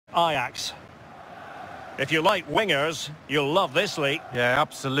Ajax. If you like wingers, you'll love this league. Yeah,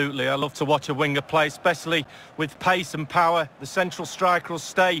 absolutely. I love to watch a winger play, especially with pace and power. The central striker will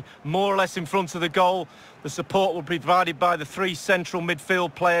stay more or less in front of the goal. The support will be provided by the three central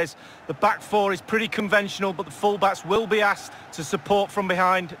midfield players. The back four is pretty conventional, but the fullbacks will be asked to support from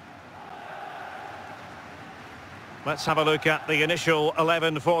behind. Let's have a look at the initial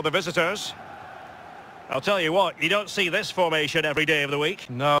 11 for the visitors. I'll tell you what, you don't see this formation every day of the week.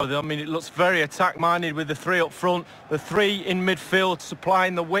 No, I mean, it looks very attack-minded with the three up front, the three in midfield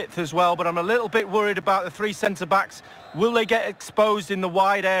supplying the width as well, but I'm a little bit worried about the three centre-backs. Will they get exposed in the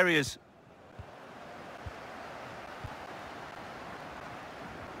wide areas?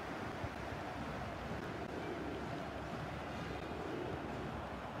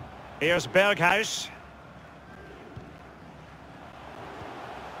 Here's Berghuis.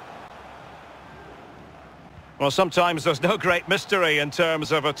 Well, sometimes there's no great mystery in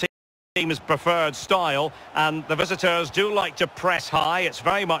terms of a team's preferred style, and the visitors do like to press high. It's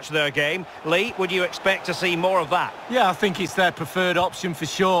very much their game. Lee, would you expect to see more of that? Yeah, I think it's their preferred option for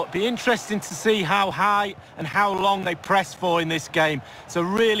sure. Be interesting to see how high and how long they press for in this game. It's a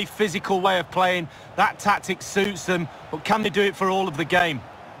really physical way of playing. That tactic suits them, but can they do it for all of the game?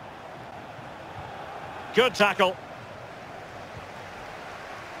 Good tackle.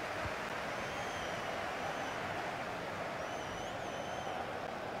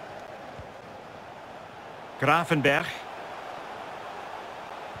 Gravenberch.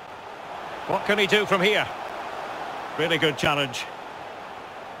 What can he do from here? Really good challenge.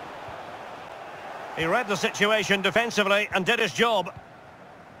 He read the situation defensively and did his job.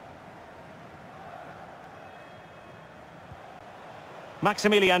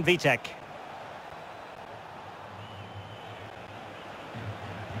 Maximilian Vitesse.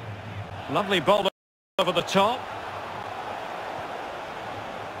 Lovely ball over the top.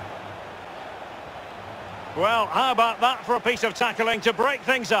 Well, how about that for a piece of tackling to break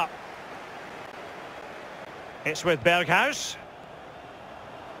things up? It's with Berghuis.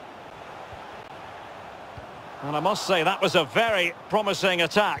 And I must say, that was a very promising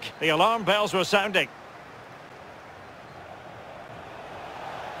attack. The alarm bells were sounding.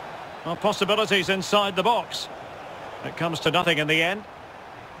 Well, possibilities inside the box. It comes to nothing in the end.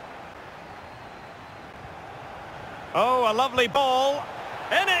 Oh, a lovely ball.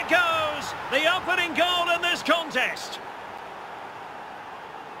 In it goes! The opening goal in this contest.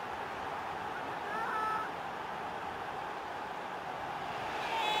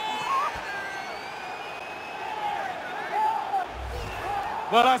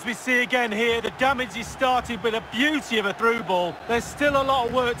 Well, as we see again here, the damage is started with a beauty of a through ball. There's still a lot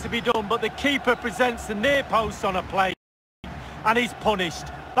of work to be done, but the keeper presents the near post on a play, and he's punished.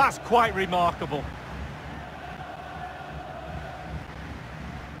 That's quite remarkable.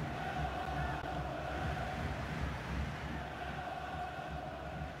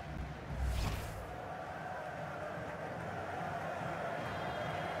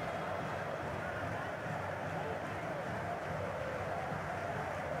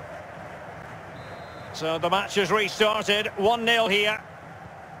 So the match has restarted, 1-0 here.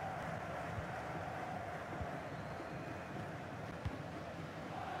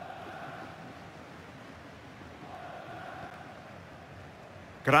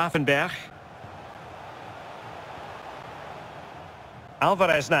 Gravenberch.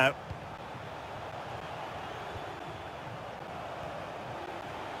 Alvarez now.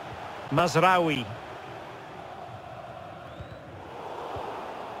 Mazraoui.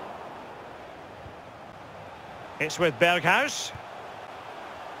 It's with Berghuis.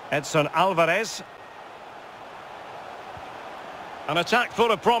 Edson Alvarez. An attack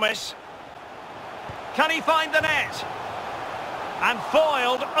full of promise. Can he find the net? And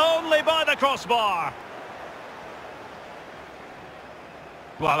foiled only by the crossbar.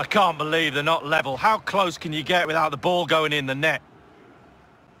 Well, I can't believe they're not level. How close can you get without the ball going in the net?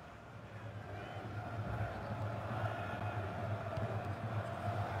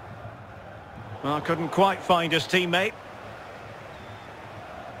 Well, couldn't quite find his teammate.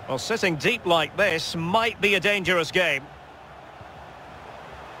 Well, sitting deep like this might be a dangerous game.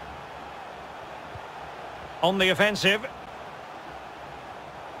 On the offensive.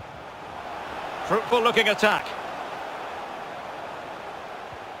 Fruitful looking attack.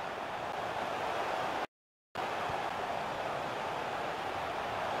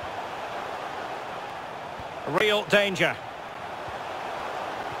 Real danger.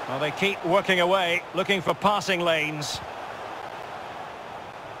 Well, they keep working away, looking for passing lanes.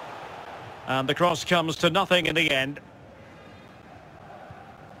 And the cross comes to nothing in the end.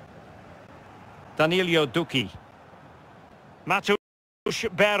 Danilo Duki. Matuidi.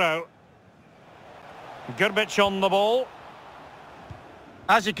 Barrow. Grbic on the ball.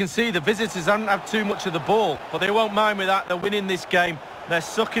 As you can see, the visitors haven't had too much of the ball, but they won't mind with that. They're winning this game. They're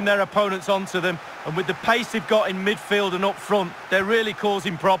sucking their opponents onto them, and with the pace they've got in midfield and up front, they're really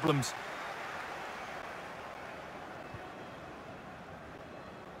causing problems.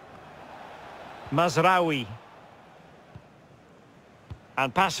 Mazraoui.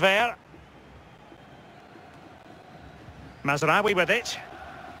 And pass there. Mazraoui with it.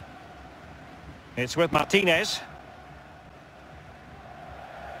 It's with Martinez.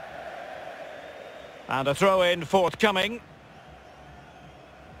 And a throw-in forthcoming.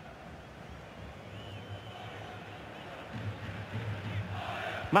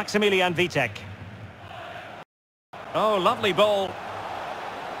 Maximilian Vitesse. Oh, lovely ball.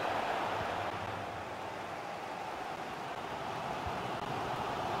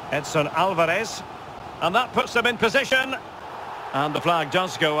 Edson Alvarez. And that puts them in position. And the flag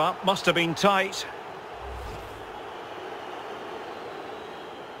does go up. Must have been tight.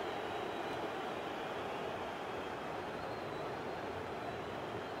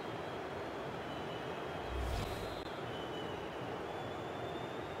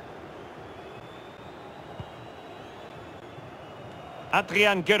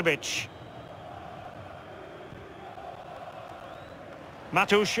 Adrian Grbic.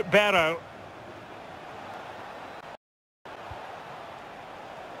 Mateusz Barrow.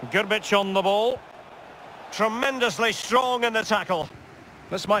 Grbic on the ball. Tremendously strong in the tackle.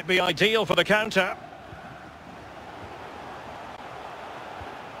 This might be ideal for the counter.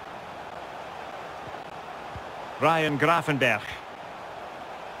 Ryan Gravenberch.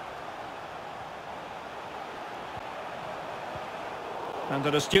 And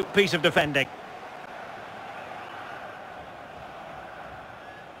an astute piece of defending.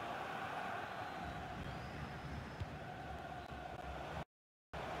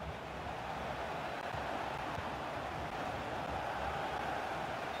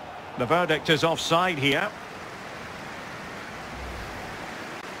 The verdict is offside here.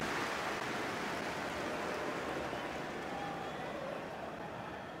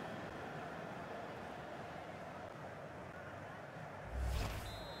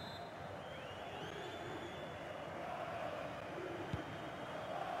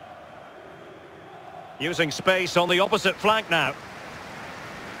 Using space on the opposite flank now.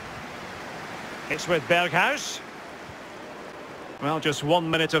 It's with Berghuis. Well, just 1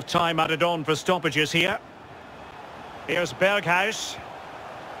 minute of time added on for stoppages here. Here's Berghuis.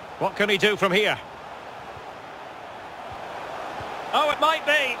 What can he do from here? Oh, it might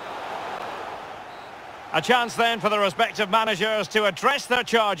be. A chance then for the respective managers to address their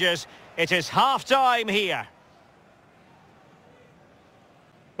charges. It is half-time here.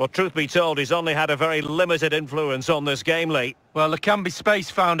 Well, truth be told, he's only had a very limited influence on this game, Lee. Well, there can be space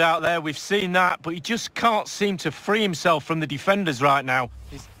found out there. We've seen that, but he just can't seem to free himself from the defenders right now.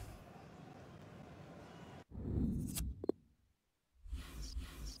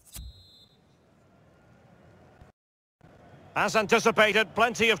 As anticipated,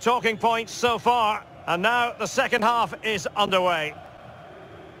 plenty of talking points so far. And now the second half is underway.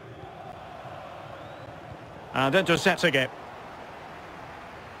 And intercepting it.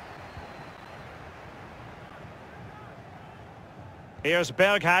 Here's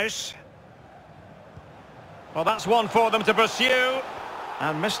Berghuis. Well, that's one for them to pursue.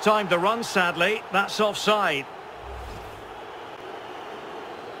 And mistimed the run, sadly. That's offside.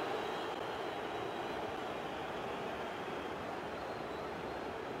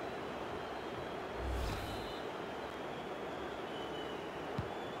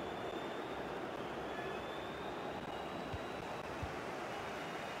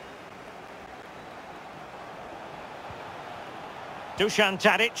 Dusan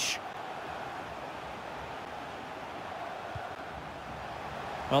Tadic.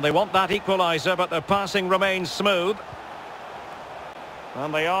 Well, they want that equaliser, but their passing remains smooth.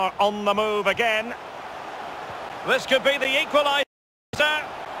 And they are on the move again. This could be the equaliser.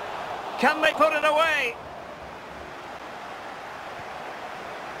 Can they put it away?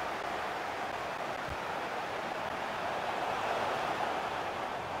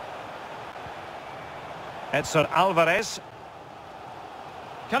 Edson Alvarez.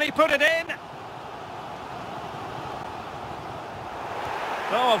 Can he put it in?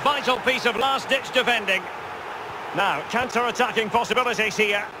 Oh, a vital piece of last-ditch defending. Now, counter-attacking possibilities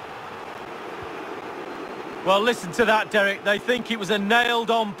here. Well, listen to that, Derek. They think it was a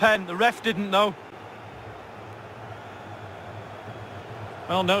nailed-on pen. The ref didn't know.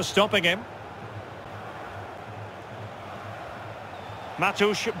 Well, no stopping him.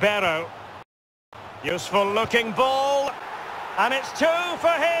 Mateusz Barrow. Useful-looking ball. And it's 2 for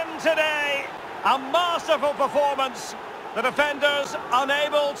him today. A masterful performance. The defenders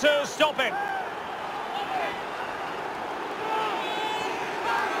unable to stop him.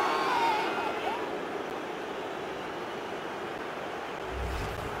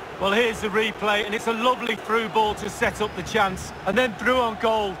 Well, here's the replay, and it's a lovely through ball to set up the chance. And then through on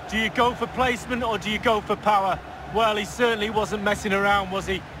goal. Do you go for placement or do you go for power? Well, he certainly wasn't messing around, was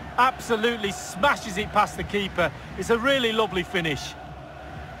he? Absolutely smashes it past the keeper. It's a really lovely finish.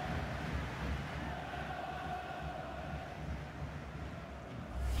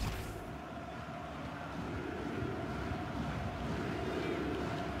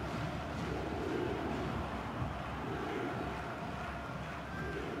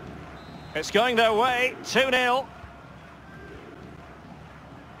 It's going their way, 2-0.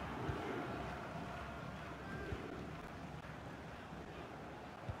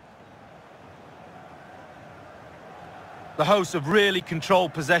 The hosts have really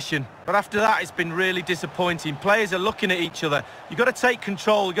controlled possession, but after that it's been really disappointing. Players are looking at each other. You've got to take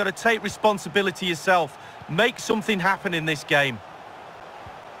control, you've got to take responsibility yourself. Make something happen in this game.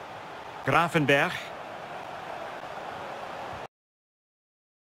 Gravenberch.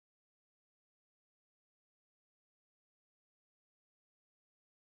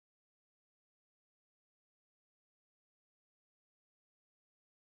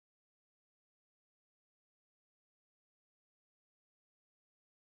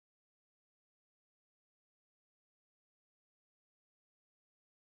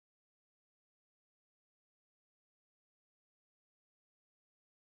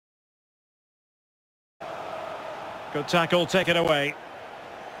 Good tackle, taken away.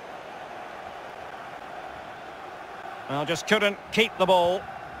 Well, just couldn't keep the ball.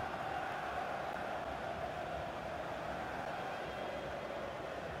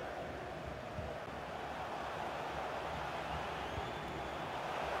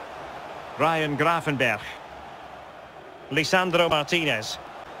 Ryan Gravenberch. Lisandro Martinez.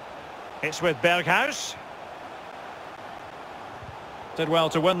 It's with Berghuis. Did well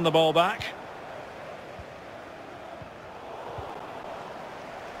to win the ball back.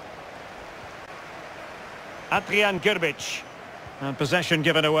 Adrian Grbić. And possession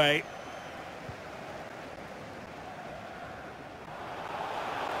given away.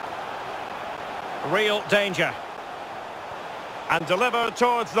 Real danger. And delivered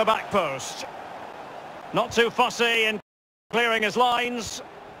towards the back post. Not too fussy in clearing his lines.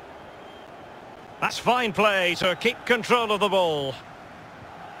 That's fine play to keep control of the ball.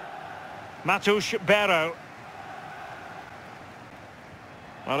 Matusz Bero.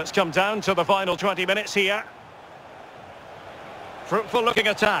 Well, it's come down to the final 20 minutes here. Fruitful looking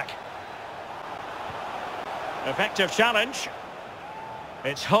attack. Effective challenge.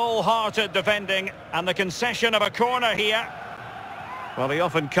 It's wholehearted defending and the concession of a corner here. Well, he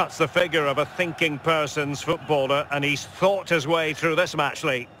often cuts the figure of a thinking person's footballer, and he's thought his way through this match,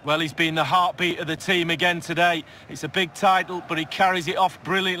 Lee. Well, he's been the heartbeat of the team again today. It's a big title, but he carries it off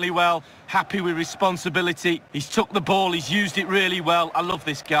brilliantly well. Happy with responsibility. He's took the ball, he's used it really well. I love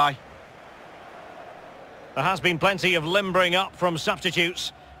this guy. There has been plenty of limbering up from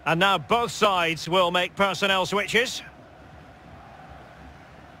substitutes, and now both sides will make personnel switches.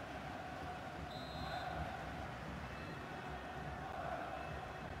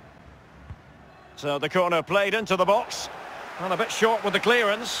 So the corner played into the box. Well, a bit short with the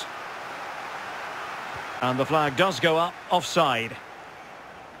clearance. And the flag does go up, offside.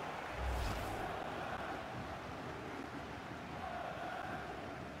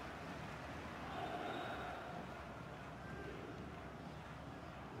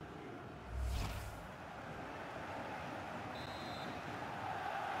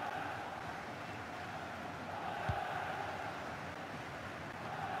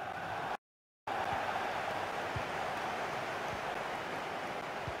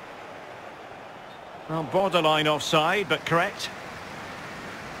 Well, borderline offside, but correct.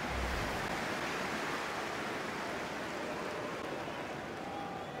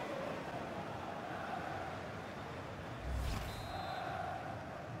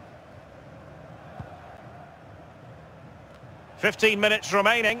 "15 minutes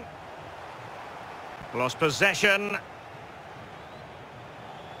remaining. Lost possession.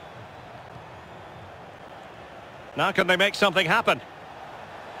 Now can they make something happen?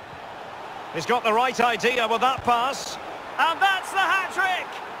 He's got the right idea with that pass. And that's the hat-trick!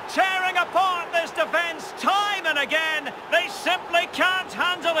 Tearing apart this defence time and again. They simply can't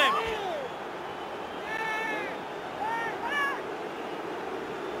handle him.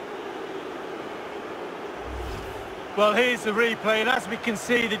 Well, here's the replay, and as we can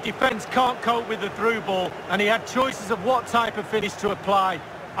see, the defence can't cope with the through ball, and he had choices of what type of finish to apply.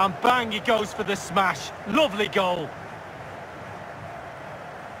 And bang, he goes for the smash. Lovely goal.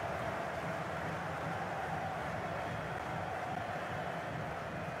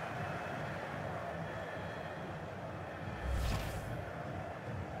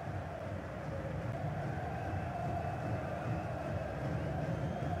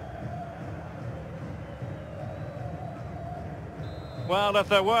 Well, if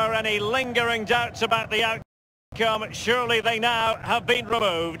there were any lingering doubts about the outcome, surely they now have been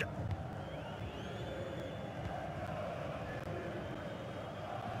removed.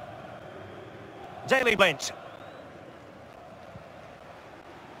 Daley Blind.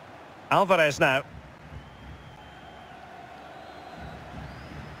 Alvarez now.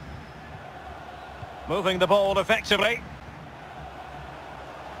 Moving the ball effectively.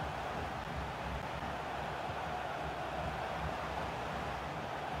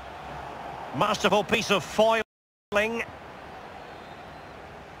 Masterful piece of foiling.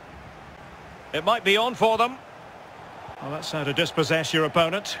 It might be on for them. Well, that's how to dispossess your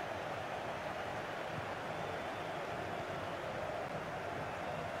opponent.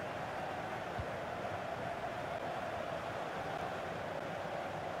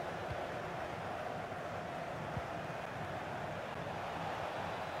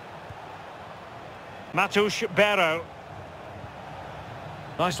 Matusz Bero.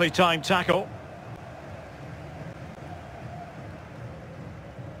 Nicely timed tackle.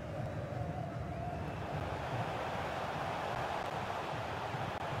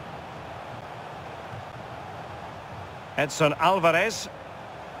 Edson Alvarez.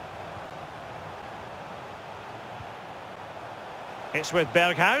 It's with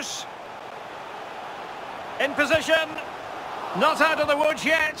Berghuis. In position. Not out of the woods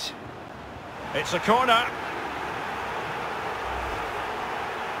yet. It's a corner.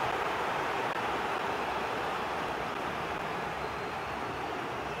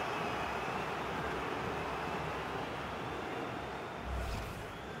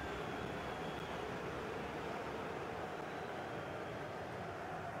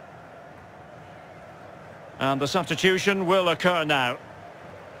 And the substitution will occur now.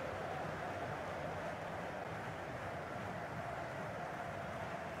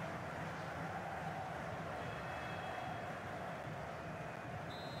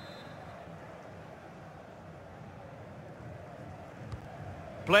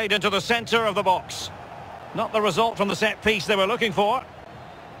 Played into the centre of the box. Not the result from the set piece they were looking for.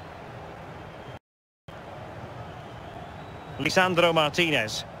 Lisandro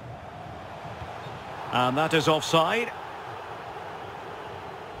Martinez. And that is offside.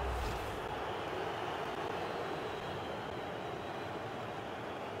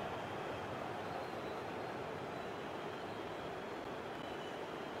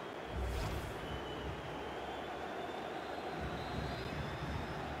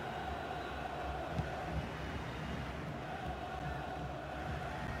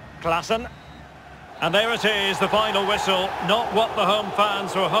 Klaassen. And there it is, the final whistle. Not what the home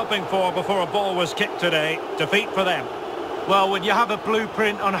fans were hoping for before a ball was kicked today. Defeat for them. Well, when you have a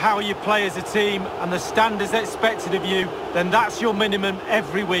blueprint on how you play as a team and the standards expected of you, then that's your minimum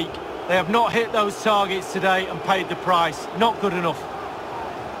every week. They have not hit those targets today and paid the price. Not good enough.